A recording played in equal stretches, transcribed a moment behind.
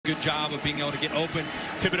job of being able to get open.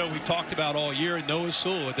 Thibodeau, we've talked about all year, Noah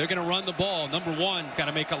Sewell. They're going to run the ball. Number one's got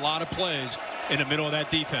to make a lot of plays in the middle of that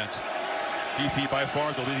defense. Keithy, by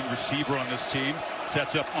far the leading receiver on this team,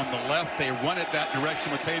 sets up on the left. They run it that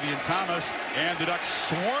direction with Tavian Thomas, and the Ducks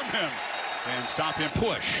swarm him and stop him.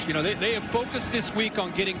 Push. You know, they have focused this week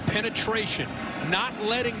on getting penetration, not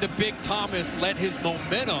letting the big Thomas let his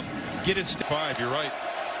momentum get his 5. You're right.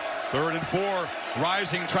 3rd and 4.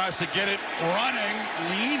 Rising tries to get it, running,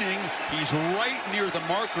 leaning. He's right near the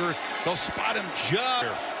marker. They'll spot him just.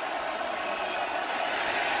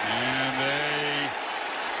 And they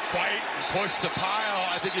fight and push the pile.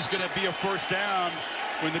 I think it's going to be a first down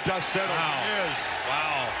when the dust settles. Wow. It is.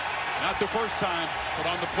 Wow. Not the first time, but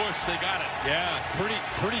on the push, they got it. Yeah,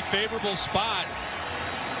 pretty favorable spot.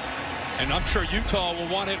 And I'm sure Utah will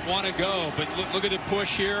want to go. But look at the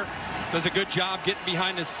push here. Does a good job getting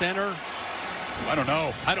behind the center. I don't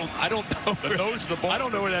know. I don't know. The nose of the ball. I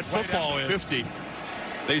don't know where that football right is. 50.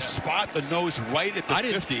 They spot the nose right at the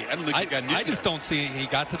 50. I don't think he got near. I just don't see he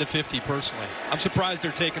got to the 50 personally. I'm surprised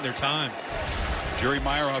they're taking their time. Jerry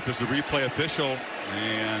Meyerhoff is the replay official,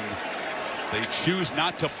 and they choose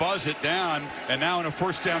not to buzz it down. And now in a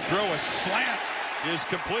first down throw, a slant is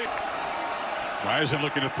complete. Rising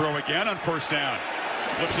looking to throw again on first down.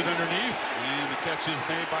 Flips it underneath, and the catch is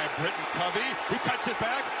made by Britton Covey, who cuts it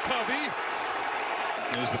back. Covey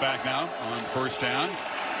is the back now on first down.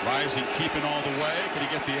 Rising, keeping all the way. Can he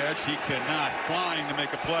get the edge? He cannot. Flying to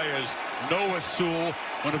make a play as Noah Sewell,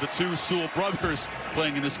 one of the 2 Sewell brothers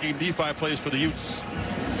playing in this game. Nephi plays for the Utes.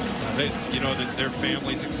 You know that their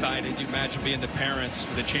family's excited. You imagine being the parents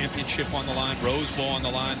with the championship on the line, Rose Bowl on the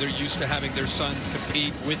line. They're used to having their sons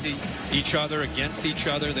compete with each other, against each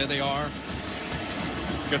other. There they are.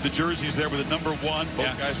 Got the jerseys there with the number 1.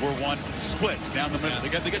 Both guys wore 1. Split down the middle.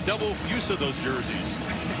 Yeah. They got double use of those jerseys.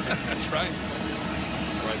 That's right.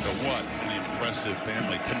 Right, but what an impressive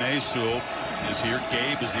family. Kane Sewell is here.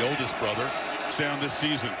 Gabe is the oldest brother. Down this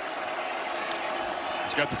season.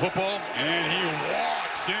 He's got the football, and he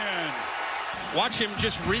walks in. Watch him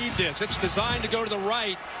just read this. It's designed to go to the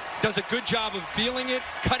right. Does a good job of feeling it,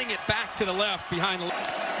 cutting it back to the left behind the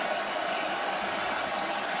left.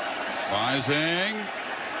 Rising.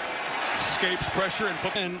 Escapes pressure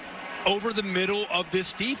and over the middle of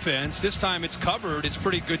this defense. This time it's covered. It's a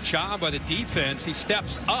pretty good job by the defense. He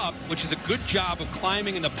steps up, which is a good job of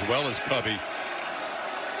climbing in the... As well as Covey.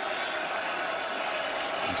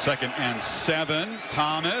 And 2nd and 7.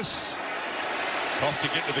 Thomas. Tough to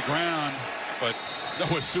get to the ground, but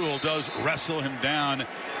Noah Sewell does wrestle him down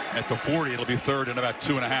at the 40. It'll be 3rd and about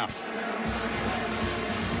 2.5.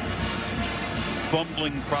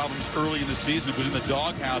 Fumbling problems early in the season. Was in the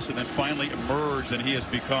doghouse and then finally emerged, and he has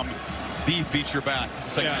become the feature back the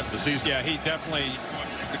second half of the season. Yeah, he definitely,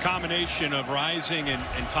 the combination of Rising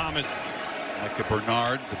and Thomas. Like a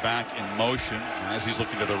Bernard, the back in motion as he's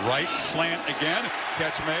looking to the right. Slant again.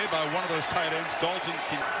 Catch made by one of those tight ends, Dalton.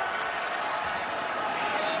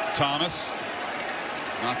 Thomas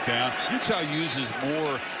knocked down. Utah uses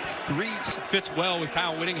more 3. Fits well with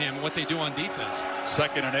Kyle Whittingham and what they do on defense.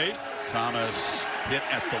 2nd and 8. Thomas hit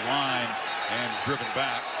at the line and driven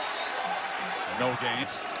back. No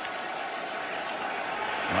gains.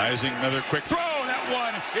 Rising, another quick throw. That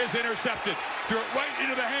one is intercepted. Threw it right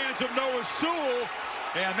into the hands of Noah Sewell.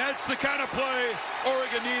 And that's the kind of play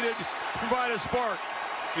Oregon needed to provide a spark.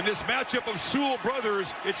 In this matchup of Sewell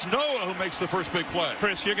brothers, it's Noah who makes the first big play.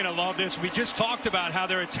 Chris, you're going to love this. We just talked about how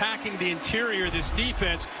they're attacking the interior of this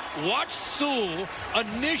defense. Watch Sewell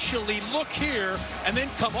initially look here and then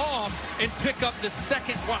come off and pick up the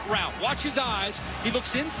second route. Watch his eyes. He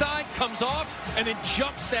looks inside, comes off, and then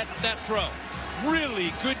jumps that throw.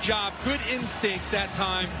 Really good job, good instincts that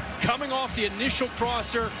time. Coming off the initial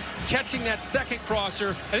crosser, catching that second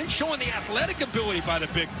crosser, and then showing the athletic ability by the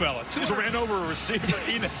big fella. Just ran over a receiver.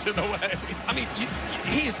 Enos in the way. I mean,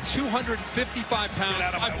 he is 255 pounds. Get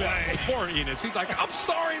out of my way. Poor Enos. He's like, I'm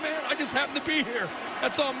sorry, man. I just happened to be here.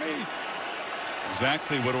 That's on me.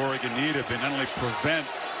 Exactly what Oregon needed, but not only prevent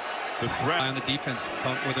the threat. On the defense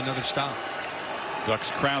with another stop. Ducks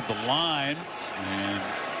crowd the line, and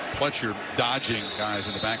Pletcher dodging guys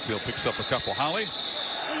in the backfield, picks up a couple. Holly?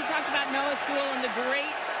 Well, you talked about Noah Sewell and the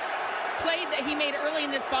great play that he made early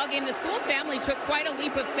in this ballgame. The Sewell family took quite a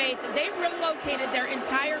leap of faith. They relocated their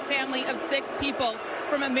entire family of 6 people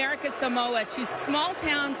from America Samoa to small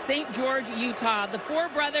town St. George, Utah. The 4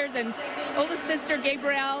 brothers and oldest sister,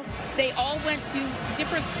 Gabrielle, they all went to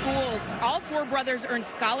different schools. All 4 brothers earned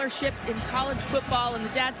scholarships in college football, and the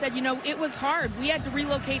dad said, you know, it was hard. We had to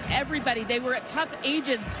relocate everybody. They were at tough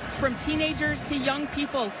ages, from teenagers to young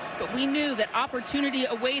people, but we knew that opportunity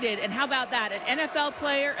awaited. And how about that? An NFL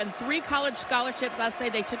player and 3 college scholarships. I'll say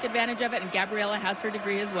they took advantage of it, and Gabriella has her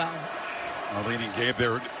degree as well. Arlene and Gabe,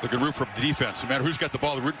 they're going to root for defense. No matter who's got the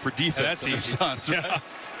ball, they're rooting for defense. Yeah, that's easy. Sons, right? Yeah.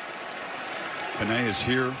 Panay is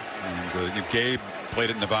here, and Gabe played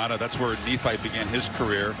at Nevada. That's where Nephi began his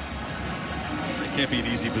career. It can't be an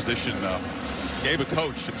easy position. Gabe, a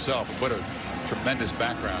coach himself. What a tremendous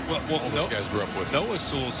background. Well, all those guys grew up with. Noah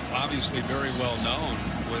Sewell's obviously very well known,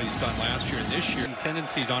 what he's done last year and this year.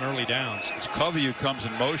 Tendencies on early downs. It's Covey who comes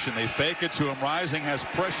in motion. They fake it to him. Rising has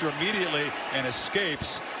pressure immediately and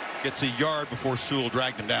escapes. Gets a yard before Sewell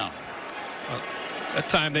dragged him down. That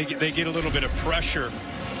time they get a little bit of pressure.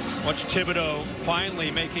 Watch Thibodeau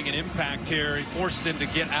finally making an impact here. He forces him to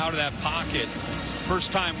get out of that pocket.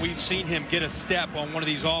 First time we've seen him get a step on one of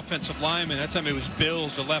these offensive linemen. That time it was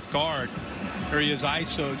Bills, the left guard. There he is,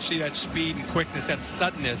 ISO. See that speed and quickness, that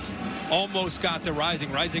suddenness. Almost got to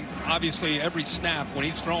Rising. Rising, obviously, every snap when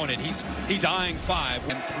he's throwing it, he's eyeing 5.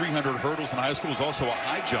 And 300 hurdles in high school. Is also a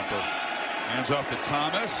high jumper. Hands off to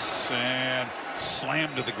Thomas and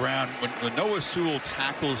slammed to the ground. When Noah Sewell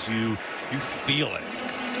tackles you, you feel it.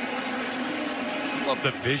 Love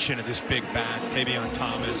the vision of this big back, Tavion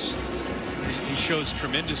Thomas. He shows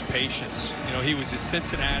tremendous patience. You know, he was at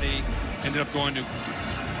Cincinnati, ended up going to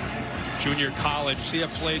junior college. See, I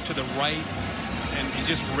played to the right, and he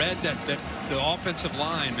just read that the offensive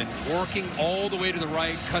lineman working all the way to the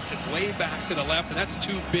right, cuts it way back to the left, and that's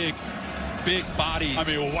 2 big bodies. I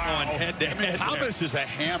mean, wow. On head to head. Thomas is a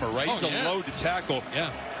hammer, right? Oh, He's a load to tackle.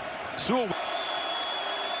 Yeah. Sewell.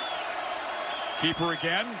 Keeper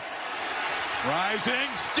again. Rising,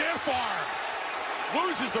 stiff arm.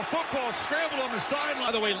 Loses the football, scramble on the sideline.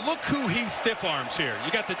 By the way, look who he stiff arms here.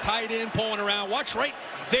 You got the tight end pulling around. Watch right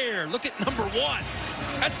there. Look at number 1.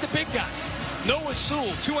 That's the big guy. Noah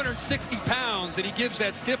Sewell, 260 pounds that he gives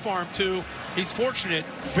that stiff arm to. He's fortunate,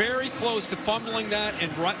 very close to fumbling that,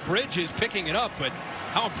 and Bridges picking it up. But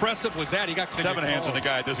how impressive was that? He got 7 hands on the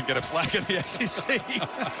guy. Doesn't get a flag in the SEC.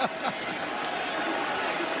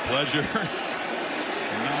 Pledger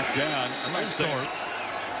knocked down. I might say.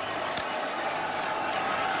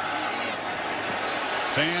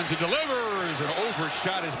 Stands and delivers and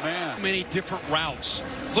overshot his man. Many different routes.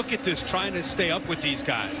 Look at this, trying to stay up with these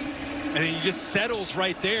guys. And he just settles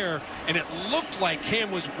right there, and it looked like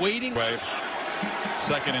Cam was waiting. Right.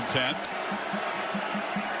 2nd and 10.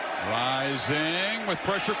 Rising with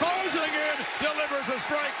pressure, closing in, delivers a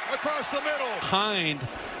strike across the middle. Behind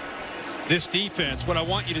this defense, what I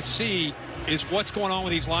want you to see is what's going on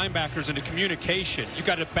with these linebackers and the communication. You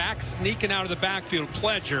got a back sneaking out of the backfield,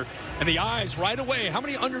 Pledger, and the eyes right away. How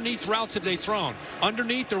many underneath routes have they thrown?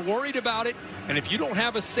 Underneath, they're worried about it, and if you don't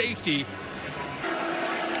have a safety.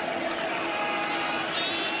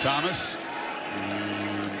 Thomas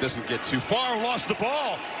doesn't get too far, lost the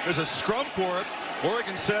ball. There's a scrum for it.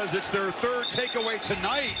 Oregon says it's their 3rd takeaway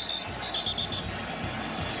tonight.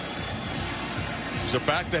 It's a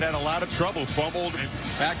back that had a lot of trouble, fumbled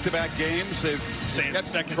back-to-back games. They've got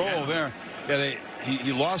control there. Yeah,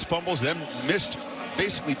 he lost fumbles, then missed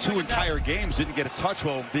basically 2 entire games, didn't get a touch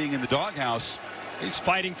while being in the doghouse. He's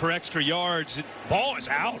fighting for extra yards. Ball is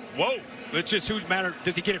out. Whoa. It's just who's matter.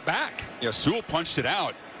 Does he get it back? Yeah, Sewell punched it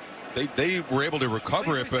out. They were able to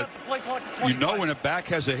recover it, but you know when a back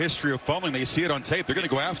has a history of fumbling, they see it on tape, they're going to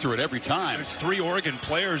go after it every time. There's 3 Oregon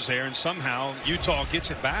players there, and somehow Utah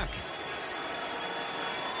gets it back.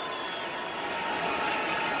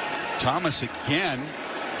 Thomas again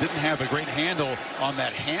didn't have a great handle on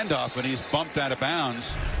that handoff, and he's bumped out of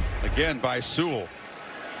bounds again by Sewell.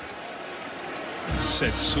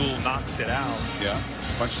 Said Sewell knocks it out. Yeah,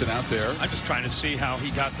 punched it out there. I'm just trying to see how he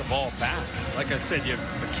got the ball back. Like I said, you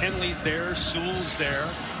have McKinley's there, Sewell's there.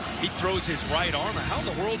 He throws his right arm. How in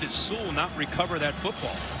the world did Sewell not recover that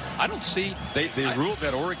football? I don't see. They ruled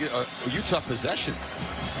that Oregon Utah possession.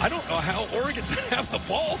 I don't know how Oregon didn't have the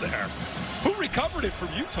ball there. Who recovered it from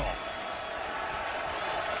Utah?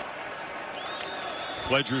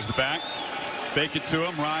 Pledger's the back. Fake it to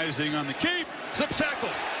him. Rising on the keep. Some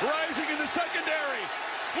tackles. Rising in the secondary.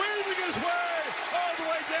 Weaving his way all the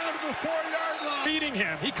way down to the 4-yard line. Beating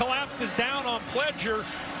him. He collapses down on Pledger.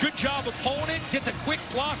 Good job of pulling it. Gets a quick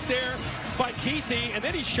block there by Keithy. And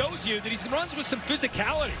then he shows you that he runs with some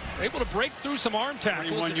physicality. Able to break through some arm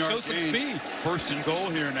tackles and show some speed. 1st and goal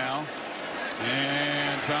here now.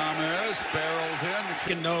 And Thomas barrels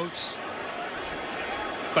in. Notes.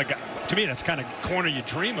 Like, to me, that's kind of corner you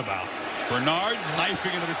dream about. Bernard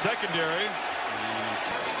knifing into the secondary.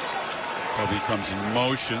 Kobe comes in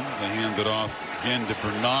motion. They hand it off again to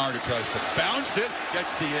Bernard, who tries to bounce it,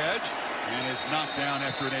 gets the edge, and is knocked down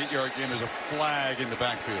after an 8-yard gain. There's a flag in the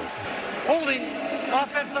backfield. Holding,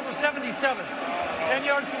 offense number 77. 10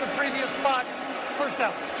 yards from the previous spot. First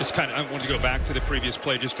down. Just kind of, I wanted to go back to the previous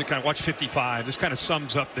play just to kind of watch 55. This kind of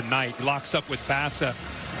sums up the night. He locks up with Bassa,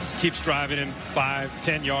 keeps driving him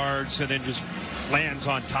 5-10 yards, and then just lands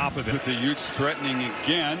on top of it. With the Utes threatening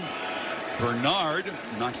again. Bernard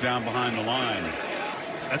knocked down behind the line.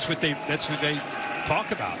 That's what they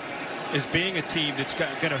talk about, is being a team that's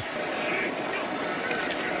going to,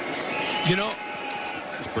 you know,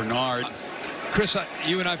 It's Bernard. Chris,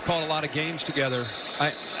 you and I've called a lot of games together.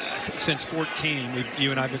 Since 14,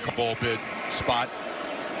 you and I've been Ball bid spot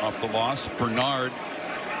off the loss. Bernard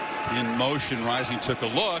in motion, rising, took a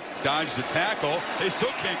look, dodged the tackle. They still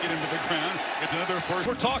can't get him to the ground. It's another first.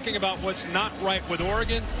 We're talking about what's not right with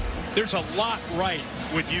Oregon. There's a lot right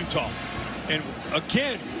with Utah. And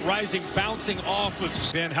again, Rising bouncing off of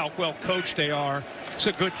how well coached they are. It's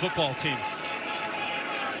a good football team.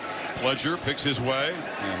 Ledger picks his way,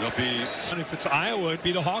 and they'll be. And if it's Iowa, it'd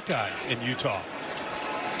be the Hawkeyes in Utah.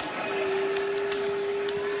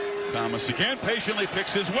 Thomas again patiently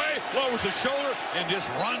picks his way, lowers the shoulder, and just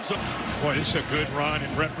runs. Boy, this is a good run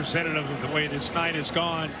and representative of the way this night has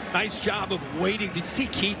gone. Nice job of waiting. Did you see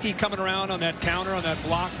Keithy coming around on that counter, on that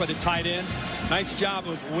block by the tight end? Nice job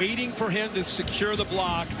of waiting for him to secure the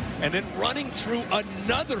block and then running through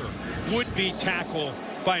another would-be tackle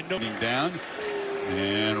by no. Down,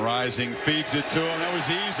 and Rising feeds it to him. That was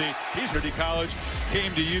easy. He's Trinity College,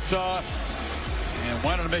 came to Utah, and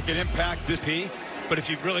wanted to make an impact this. But if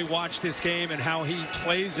you really watch this game and how he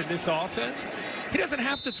plays in this offense, he doesn't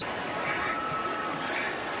have to.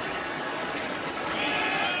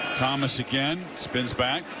 Thomas again spins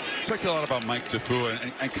back. Talked a lot about Mike Tafua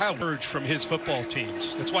and Kyle Urge from his football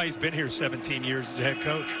teams. That's why he's been here 17 years as a head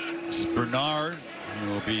coach. This is Bernard. He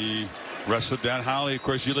will be wrestled down. Holly, of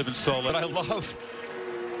course, you live in Salt Lake. I love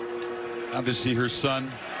obviously her son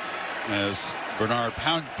as Bernard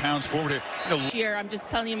pounds forward here. This year, I'm just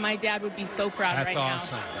telling you, my dad would be so proud That's right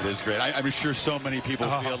awesome. now. It is great. I'm sure so many people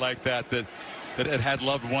feel like that it had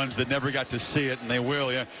loved ones that never got to see it, and they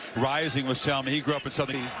will. Yeah. Rising was telling me he grew up in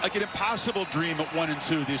Southern, like an impossible dream at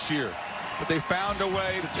 1-2 this year. But they found a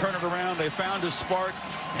way to turn it around. They found a spark,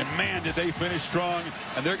 and man, did they finish strong.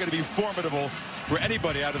 And they're going to be formidable for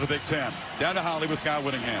anybody out of the Big Ten. Down to Holly with Kyle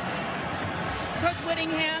Whittingham. Coach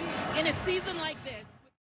Whittingham, in a season like this,